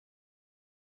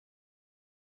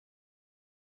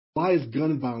Why is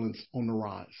gun violence on the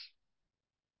rise?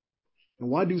 And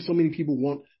why do so many people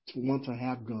want to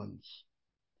have guns?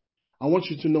 I want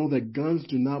you to know that guns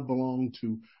do not belong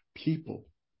to people.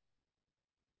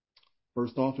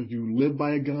 First off, if you live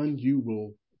by a gun, you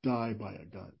will die by a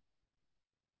gun.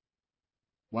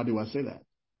 Why do I say that?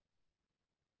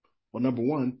 Well, number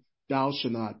one, thou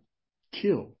shalt not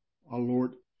kill. Our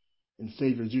Lord and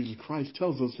Savior Jesus Christ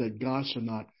tells us that God shall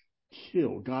not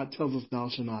kill. God tells us thou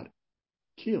shalt not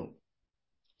kill.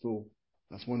 So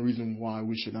that's one reason why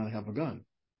we should not have a gun.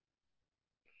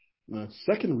 The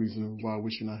second reason why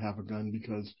we should not have a gun,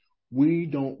 because we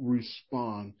don't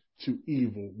respond to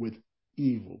evil with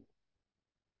evil.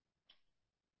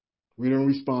 We don't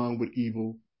respond with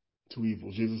evil to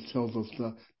evil. Jesus tells us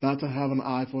not to have an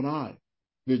eye for an eye.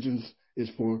 Vengeance is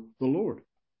for the Lord.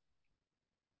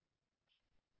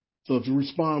 So if you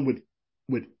respond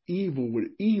with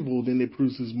evil, then it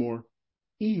produces more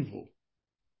evil.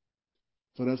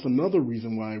 So that's another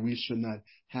reason why we should not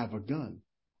have a gun.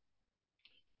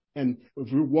 And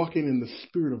if we're walking in the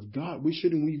Spirit of God, we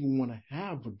shouldn't even want to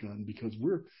have a gun, because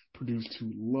we're produced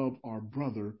to love our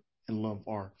brother and love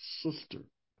our sister.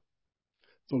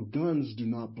 So guns do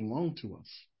not belong to us.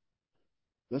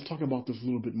 Let's talk about this a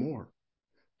little bit more.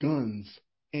 Guns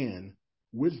and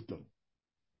wisdom.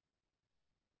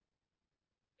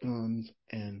 Guns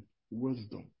and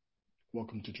wisdom.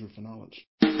 Welcome to Truth and Knowledge.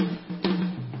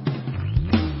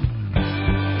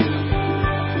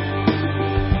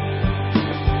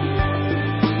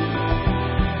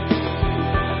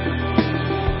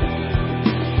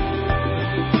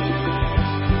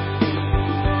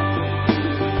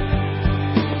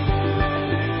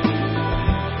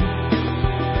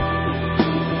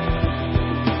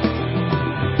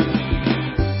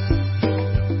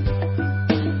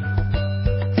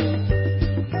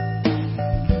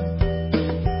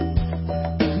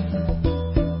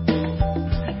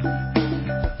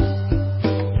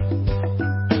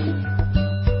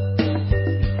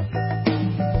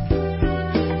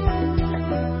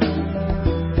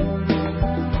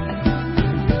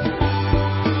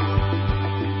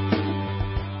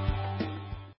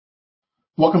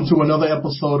 Welcome to another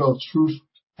episode of Truth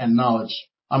and Knowledge.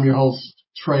 I'm your host,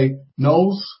 Trey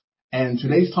Knowles, and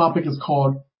today's topic is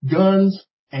called Guns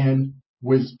and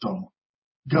Wisdom.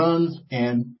 Guns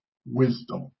and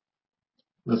Wisdom.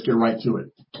 Let's get right to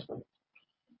it.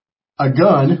 A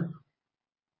gun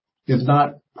is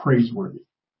not praiseworthy.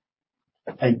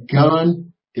 A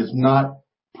gun is not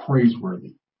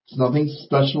praiseworthy. There's nothing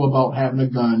special about having a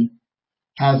gun.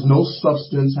 Has no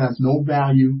substance, has no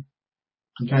value.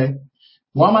 Okay?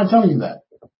 Why am I telling you that?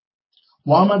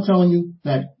 Why am I telling you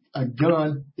that a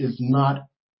gun is not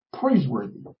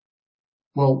praiseworthy?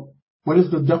 Well, what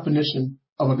is the definition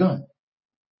of a gun?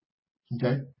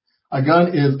 Okay. A gun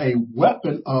is a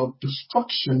weapon of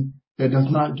destruction that does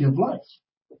not give life.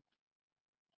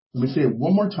 Let me say it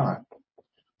one more time.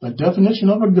 The definition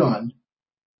of a gun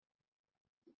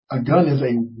is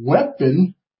a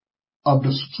weapon of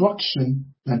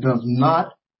destruction that does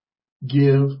not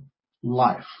give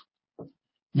life.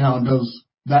 Now, does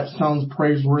that sound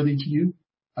praiseworthy to you?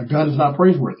 A gun is not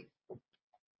praiseworthy.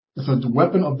 It's a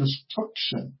weapon of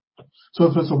destruction. So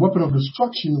if it's a weapon of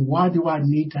destruction, why do I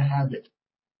need to have it?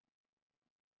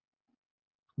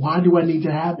 Why do I need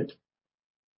to have it?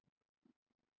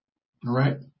 All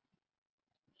right.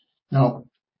 Now,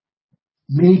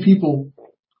 many people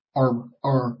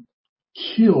are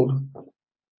killed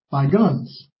by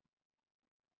guns.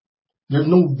 There's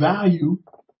no value,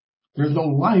 there's no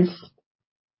life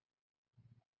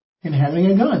in having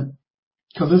a gun,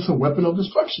 because it's a weapon of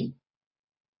destruction.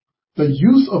 The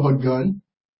use of a gun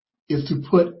is to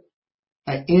put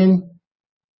an end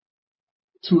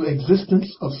to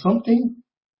existence of something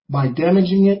by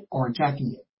damaging it or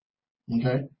attacking it.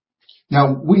 Okay?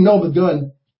 Now, we know the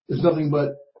gun is nothing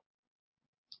but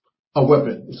a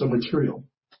weapon. It's a material,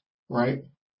 right?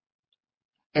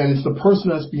 And it's the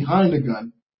person that's behind the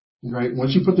gun, right?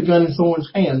 Once you put the gun in someone's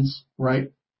hands, right?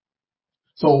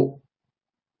 So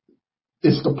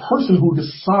it's the person who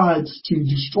decides to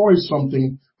destroy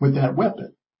something with that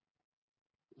weapon.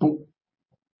 But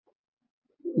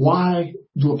why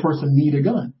do a person need a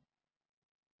gun?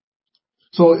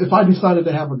 So if I decided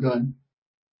to have a gun,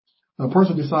 a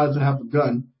person decides to have a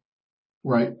gun,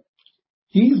 right?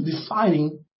 He's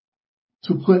deciding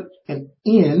to put an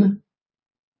end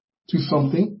to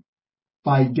something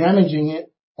by damaging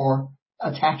it or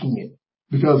attacking it,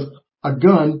 because a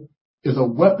gun is a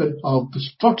weapon of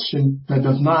destruction that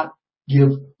does not give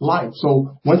life.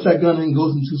 So once that gun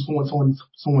goes into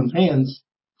someone's hands,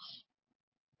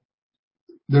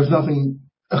 there's nothing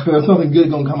good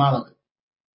going to come out of it.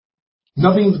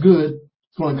 Nothing's good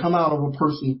is going to come out of a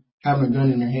person having a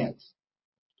gun in their hands,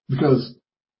 because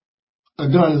a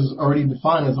gun is already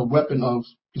defined as a weapon of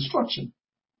destruction.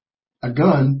 A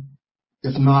gun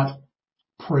is not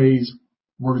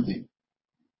praiseworthy.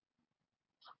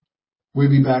 We'll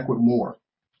be back with more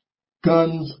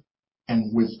guns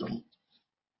and wisdom.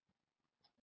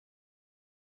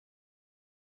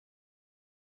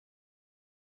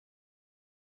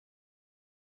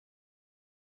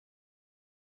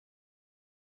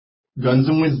 Guns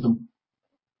and wisdom.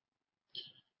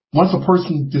 Once a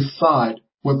person decides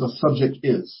what the subject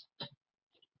is,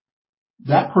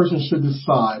 that person should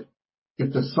decide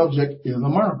if the subject is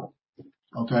admirable.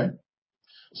 Okay?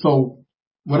 So,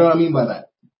 what do I mean by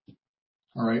that?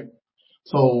 All right?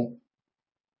 So,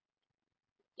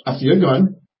 I see a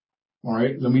gun. All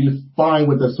right? Let me define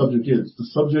what that subject is. The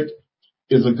subject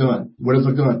is a gun. What is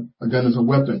a gun? A gun is a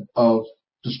weapon of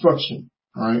destruction.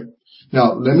 All right?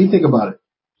 Now, let me think about it.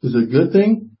 Is it a good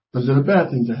thing or is it a bad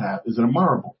thing to have? Is it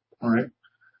admirable? All right?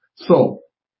 So,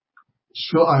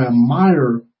 shall I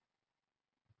admire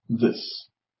this?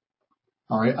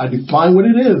 All right? I define what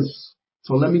it is.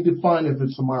 So let me define if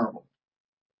it's admirable.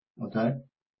 Okay?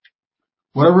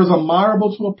 Whatever is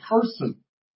admirable to a person,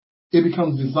 it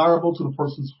becomes desirable to the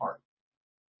person's heart.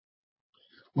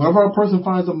 Whatever a person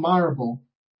finds admirable,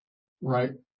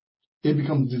 right, it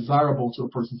becomes desirable to a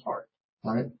person's heart.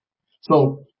 Right?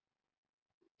 So,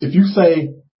 if you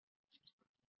say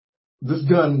this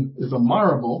gun is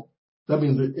admirable, that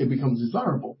means it becomes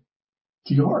desirable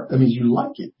to your heart. That means you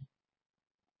like it.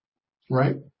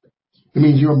 Right? It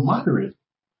means you admire it.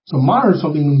 So admire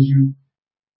something means you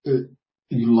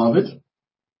love it.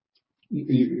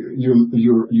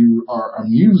 You are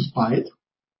amused by it.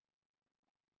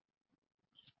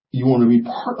 You want to be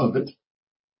part of it,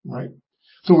 right?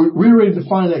 So we already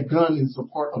defined that gun is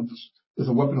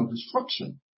a weapon of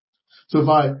destruction. So if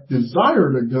I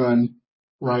desire the gun,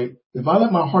 right? If I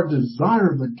let my heart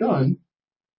desire the gun,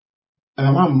 and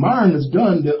I'm admiring this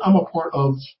gun, then I'm a part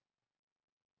of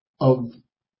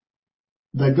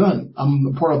that gun. I'm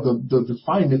a part of the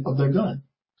definement of that gun.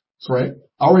 That's right.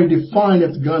 I already defined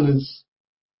that the gun is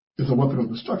a weapon of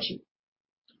destruction.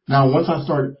 Now, once I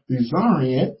start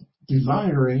desiring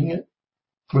it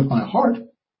with my heart,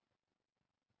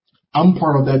 I'm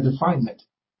part of that definement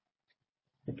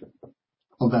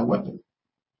of that weapon.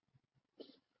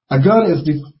 A gun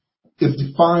is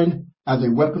defined as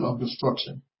a weapon of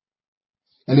destruction.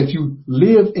 And if you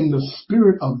live in the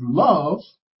spirit of love,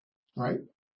 right?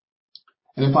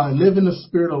 And if I live in the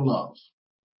spirit of love,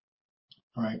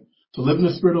 right? To live in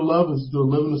the spirit of love is to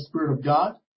live in the spirit of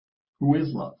God, who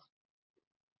is love.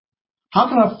 How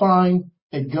can I find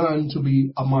a gun to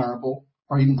be admirable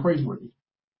or even praiseworthy?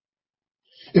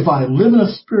 If I live in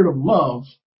a spirit of love,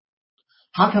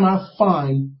 how can I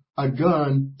find a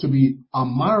gun to be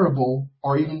admirable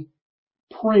or even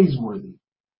praiseworthy?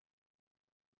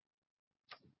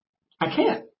 I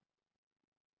can't.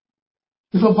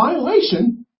 It's a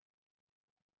violation.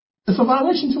 It's a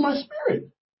violation to my spirit.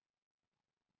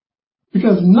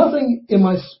 Because nothing in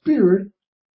my spirit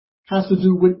has to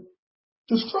do with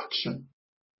destruction.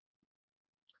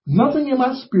 Nothing in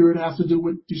my spirit has to do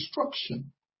with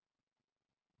destruction.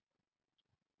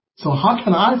 So how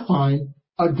can I find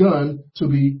a gun to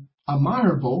be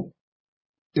admirable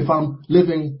if I'm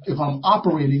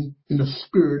operating in the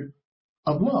spirit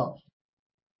of love?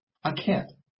 I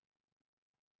can't.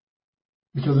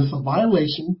 Because it's a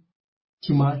violation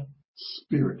to my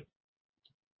spirit.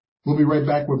 We'll be right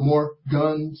back with more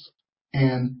guns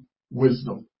and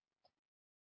wisdom.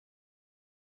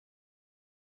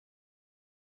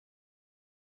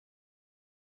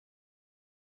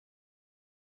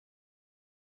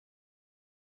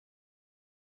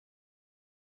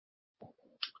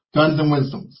 Guns and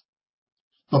wisdoms.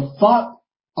 The thought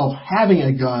of having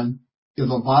a gun is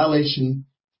a violation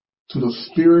to the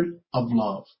spirit of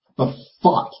love. The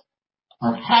thought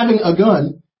of having a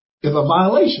gun is a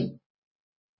violation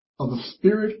of the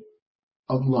spirit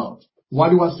of love. Why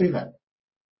do I say that?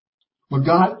 Well,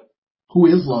 God, who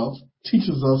is love,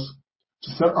 teaches us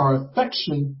to set our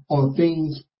affection on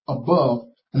things above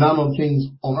and not on things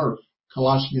on earth.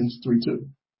 Colossians 3:2.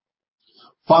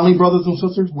 Finally, brothers and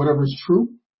sisters, whatever is true,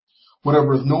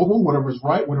 whatever is noble, whatever is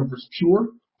right, whatever is pure,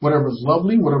 whatever is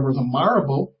lovely, whatever is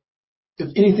admirable, if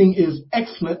anything is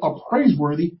excellent or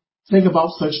praiseworthy, think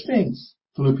about such things.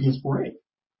 Philippians 4:8.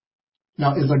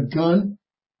 Now, is a gun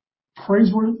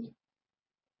praiseworthy?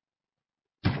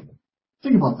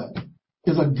 Think about that.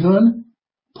 Is a gun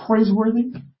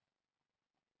praiseworthy?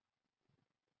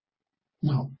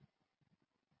 No.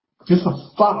 Just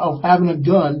the thought of having a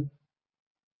gun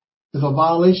is a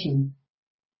violation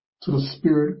to the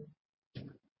spirit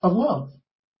of love.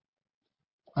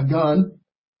 A gun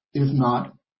is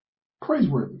not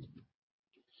praiseworthy.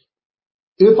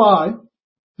 If I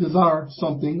desire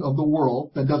something of the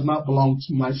world that does not belong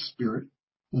to my spirit,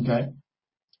 okay?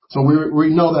 So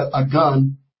we know that a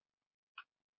gun,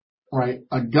 right?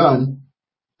 A gun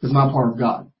is not part of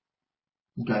God,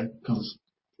 okay? Because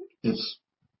it's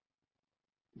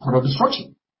part of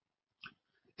destruction.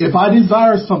 If I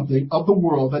desire something of the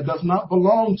world that does not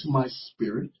belong to my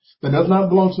spirit, that does not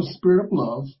belong to the spirit of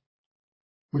love,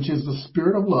 which is the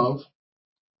spirit of love,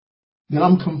 then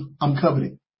I'm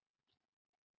coveting,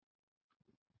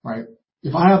 right?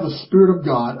 If I have the spirit of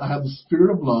God, I have the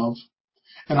spirit of love,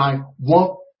 and I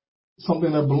want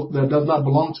something that does not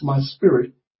belong to my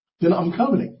spirit, then I'm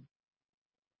coveting.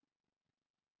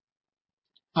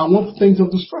 I want the things of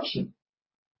destruction.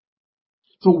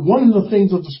 So one of the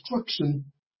things of destruction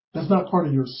that's not part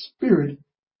of your spirit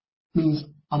means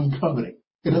I'm coveting.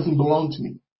 It doesn't belong to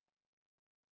me.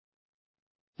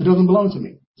 It doesn't belong to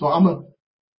me. So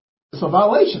it's a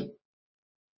violation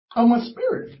of my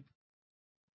spirit.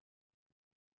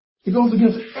 It goes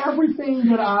against everything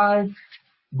that I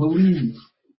believe,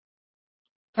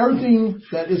 everything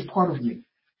that is part of me,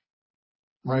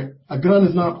 right? A gun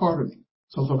is not a part of me.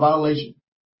 So it's a violation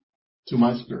to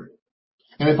my spirit.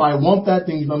 And if I want that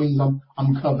thing, that means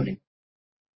I'm coveting,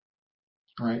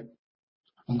 right?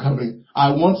 I'm coveting.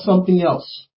 I want something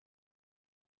else.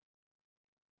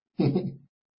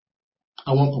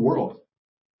 I want the world.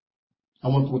 I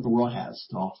want what the world has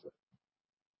to offer.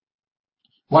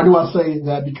 Why do I say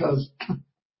that?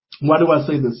 Why do I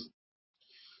say this?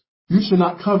 You should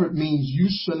not covet means you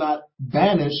should not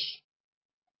banish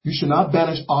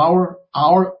our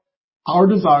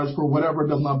desires for whatever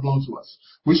does not belong to us.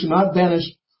 We should not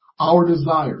banish our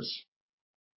desires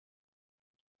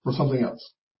for something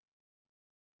else.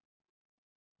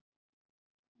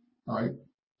 All right?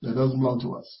 That doesn't belong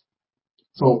to us.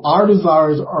 So our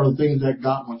desires are the things that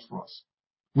God wants for us.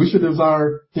 We should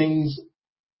desire things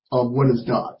of what is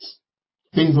God's.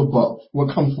 Things above,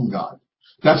 what comes from God.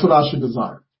 That's what I should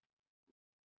desire.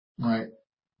 All right?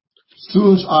 As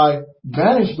soon as I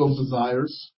banish those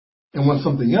desires and want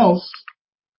something else,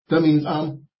 that means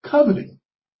I'm coveting.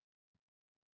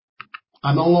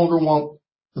 I no longer want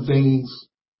the things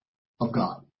of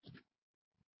God.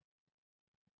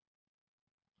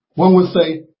 One would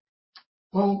say,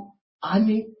 well, I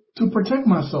need to protect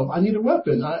myself. I need a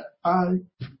weapon. I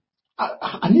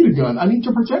need a gun. I need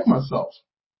to protect myself.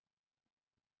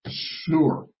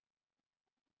 Sure.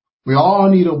 We all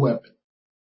need a weapon.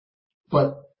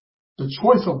 But the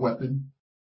choice of weapon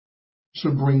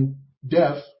should bring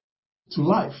death to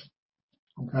life.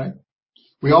 Okay?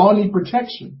 We all need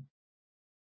protection.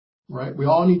 Right? We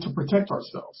all need to protect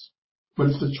ourselves. But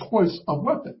it's the choice of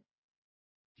weapon.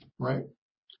 Right?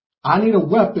 I need a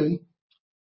weapon.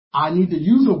 I need to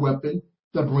use a weapon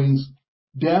that brings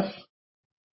death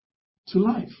to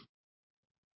life.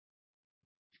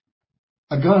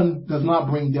 A gun does not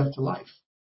bring death to life.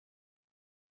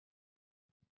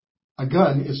 A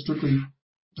gun is strictly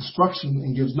destruction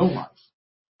and gives no life.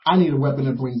 I need a weapon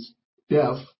that brings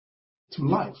death to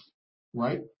life,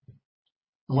 right?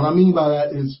 And what I mean by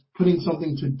that is putting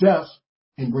something to death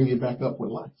and bring it back up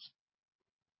with life.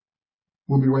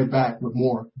 We'll be right back with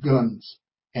more guns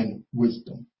and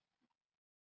wisdom.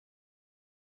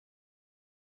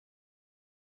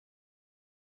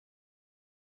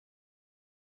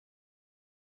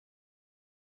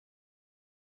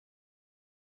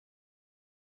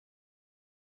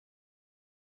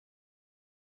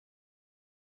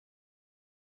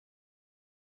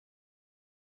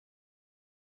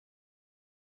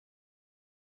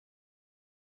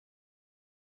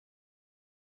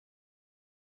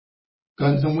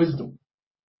 Guns and wisdom.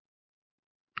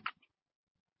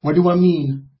 What do I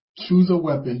mean? Choose a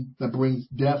weapon that brings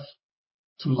death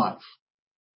to life.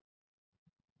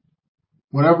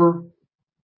 Whatever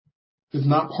is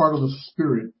not part of the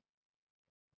spirit,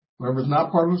 whatever is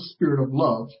not part of the spirit of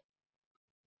love,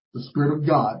 the spirit of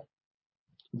God,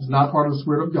 if it's not part of the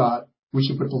spirit of God, we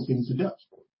should put those things to death.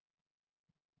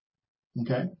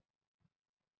 Okay?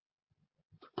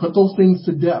 Put those things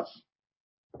to death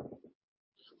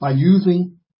by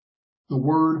using the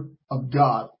word of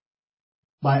God,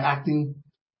 by acting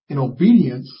in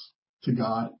obedience to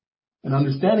God and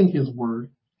understanding his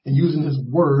word and using his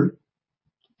word,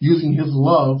 using his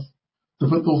love to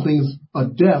put those things to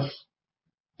death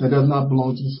that does not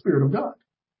belong to the spirit of God.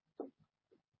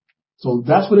 So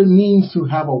that's what it means to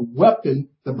have a weapon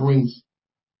that brings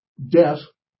death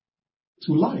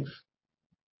to life,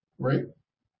 right?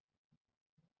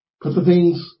 Put the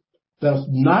things that's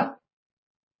not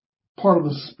part of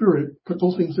the Spirit, put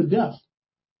those things to death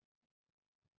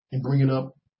and bring it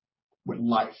up with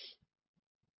life.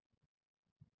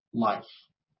 Life,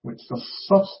 with the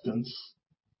substance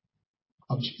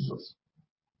of Jesus.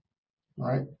 All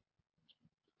right?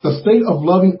 The state of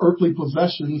loving earthly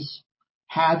possessions,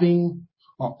 having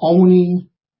or owning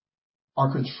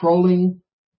or controlling,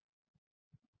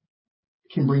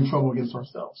 can bring trouble against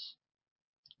ourselves.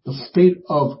 The state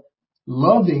of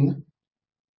loving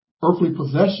earthly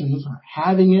possessions,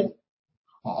 having it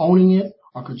or owning it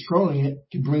or controlling it,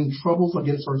 can bring troubles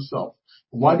against ourselves.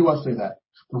 Why do I say that?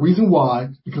 The reason why,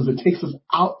 because it takes us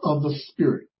out of the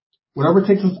Spirit. Whatever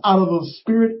takes us out of the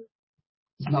Spirit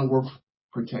is not worth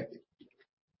protecting.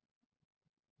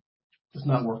 It's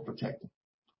not worth protecting.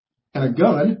 And a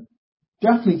gun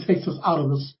definitely takes us out of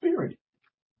the Spirit.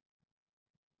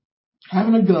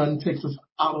 Having a gun takes us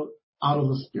out of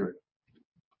the Spirit.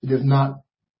 It is not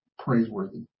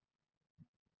praiseworthy.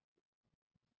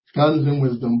 Guns and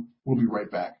wisdom. We'll be right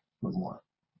back with more.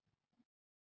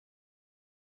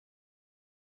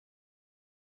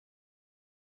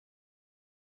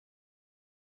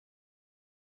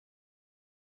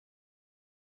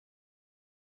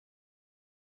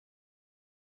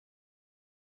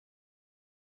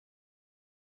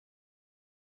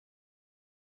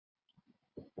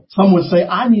 Some would say,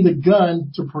 I need a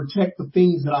gun to protect the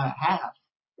things that I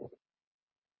have.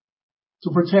 To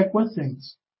protect what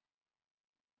things?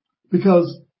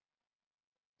 Because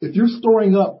if you're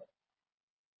storing up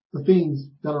the things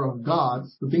that are of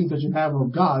God's, the things that you have are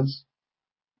of God's,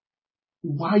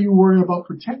 why are you worrying about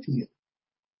protecting it?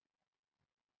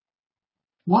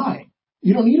 Why?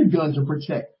 You don't need a gun to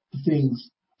protect the things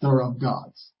that are of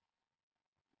God's.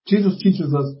 Jesus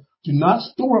teaches us, do not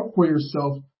store up for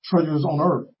yourself treasures on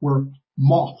earth where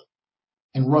moth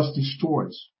and rust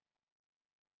destroys,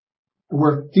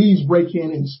 where thieves break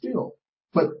in and steal,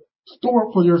 but store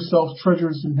up for yourself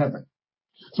treasures in heaven.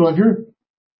 So if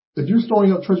you're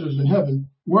storing up treasures in heaven,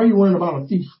 why are you worrying about a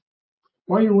thief?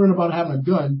 Why are you worrying about having a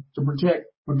gun to protect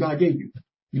what God gave you?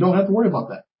 You don't have to worry about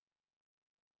that.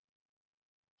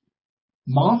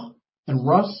 Moth and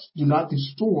rust do not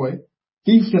destroy.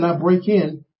 Thieves cannot break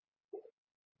in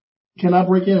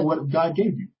what God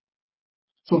gave you.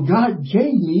 So God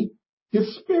gave me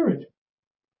His Spirit.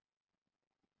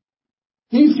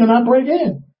 Thieves cannot break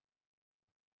in.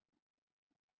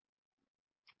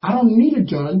 I don't need a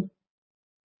gun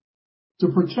to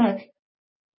protect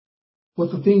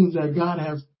what the things that God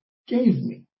has gave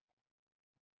me.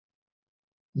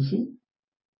 You see?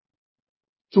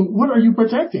 So what are you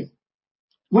protecting?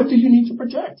 What do you need to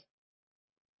protect?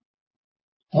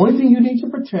 Only thing you need to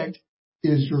protect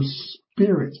is your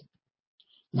spirit.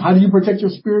 And how do you protect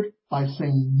your spirit? By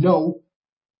saying no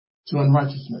to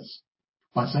unrighteousness.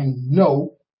 By saying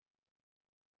no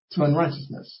to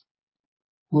unrighteousness.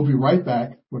 We'll be right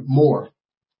back with more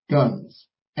guns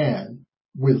and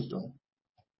wisdom.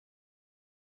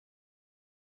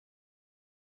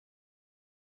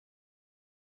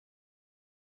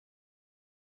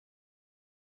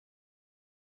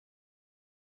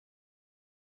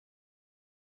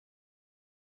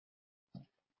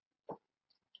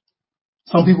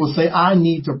 Some people say, I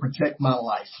need to protect my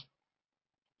life.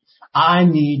 I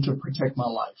need to protect my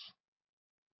life.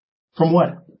 From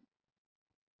what?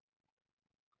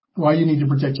 Why you need to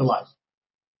protect your life?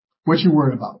 What you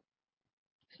worried about?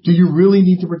 Do you really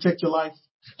need to protect your life?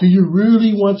 Do you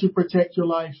really want to protect your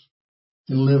life?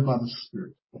 Then live by the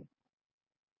Spirit.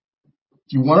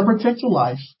 If you want to protect your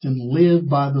life, then live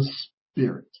by the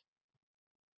Spirit.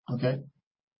 Okay?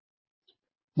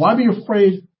 Why be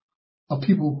afraid of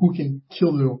people who can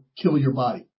kill your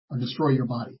body or destroy your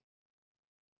body?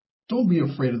 Don't be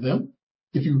afraid of them.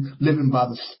 If you living by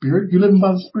the Spirit, you're living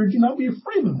by the Spirit, do not be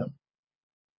afraid of them.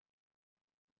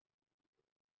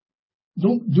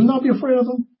 Do not be afraid of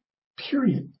them,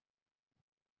 period.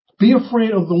 Be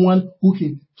afraid of the one who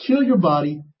can kill your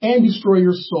body and destroy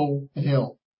your soul in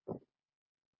hell.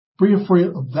 Be afraid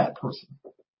of that person.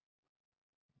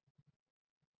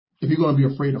 If you're going to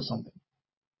be afraid of something.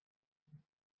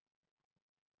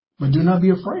 But do not be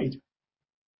afraid.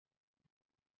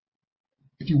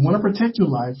 If you want to protect your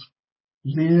life,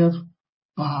 live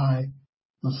by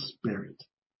the Spirit.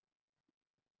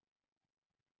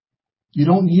 You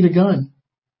don't need a gun.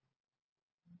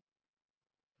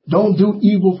 Don't do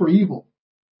evil for evil.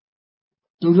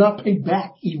 Do not pay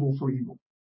back evil for evil.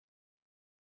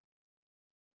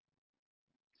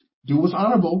 Do what's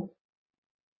honorable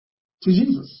to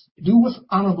Jesus. Do what's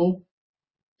honorable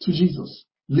to Jesus.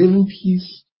 Live in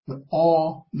peace with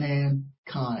all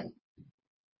mankind.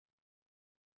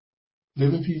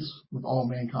 Live in peace with all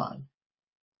mankind.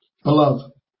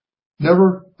 Beloved,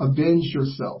 Never avenge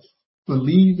yourself, but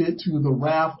leave it to the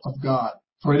wrath of God.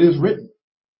 For it is written,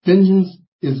 vengeance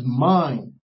is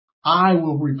mine. I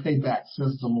will repay back,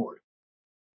 says the Lord.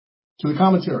 To the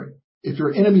commentary, if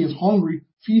your enemy is hungry,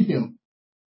 feed him.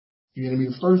 If your enemy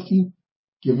is thirsty,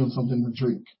 give him something to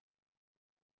drink.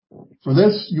 For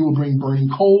this, you will bring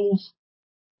burning coals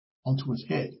onto his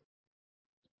head.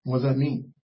 What does that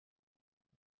mean?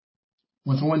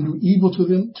 When someone do evil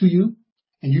to you,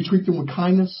 and you treat them with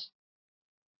kindness,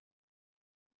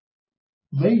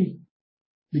 they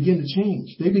begin to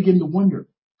change. They begin to wonder,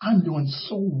 I'm doing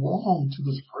so wrong to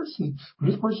this person, but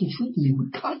this person treating me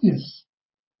with kindness.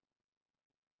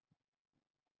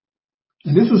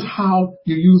 And this is how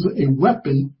you use a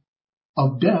weapon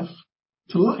of death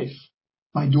to life,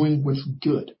 by doing what's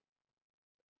good.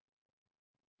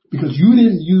 Because you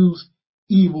didn't use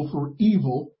evil for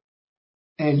evil,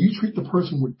 and you treat the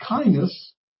person with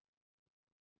kindness,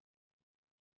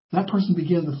 that person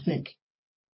begins to think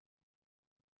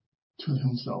to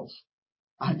themselves,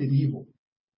 I did evil,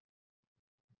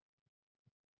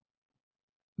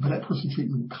 but that person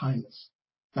treated me with kindness.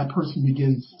 That person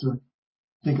begins to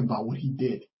think about what he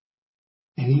did,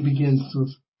 and he begins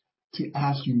to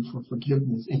ask you for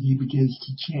forgiveness, and he begins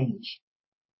to change.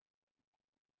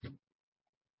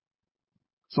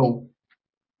 So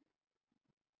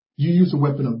you use the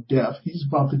weapon of death.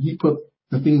 He put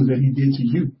the things that he did to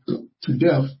you to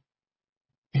death,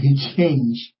 and he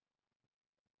changed.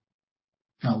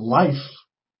 Now life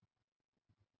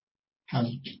has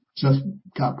just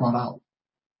got brought out.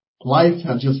 Life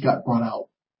has just got brought out.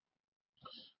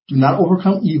 Do not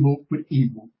overcome evil with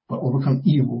evil, but overcome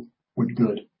evil with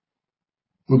good.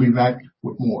 We'll be back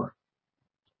with more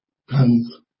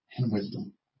guns and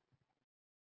wisdom.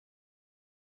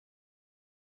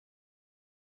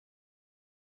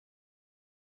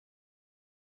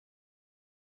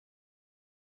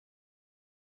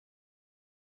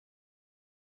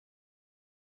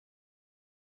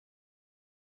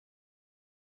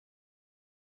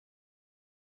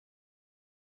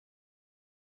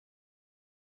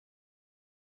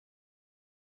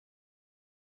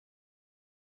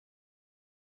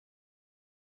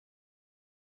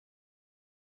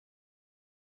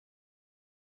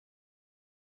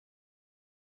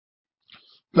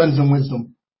 Guns and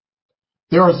wisdom.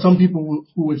 There are some people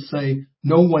who would say,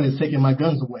 no one is taking my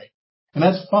guns away. And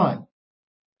that's fine.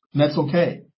 And that's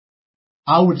okay.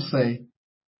 I would say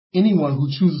anyone who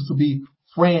chooses to be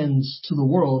friends to the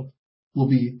world will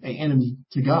be an enemy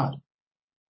to God.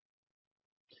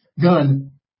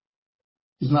 Gun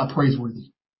is not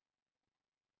praiseworthy.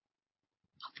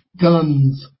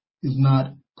 Guns is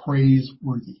not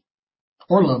praiseworthy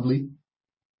or lovely.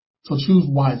 So choose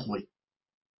wisely.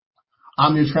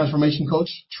 I'm your transformation coach,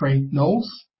 Trey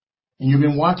Knowles, and you've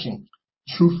been watching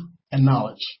Truth and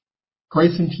Knowledge.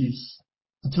 Grace and peace.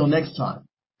 Until next time,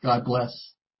 God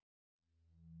bless.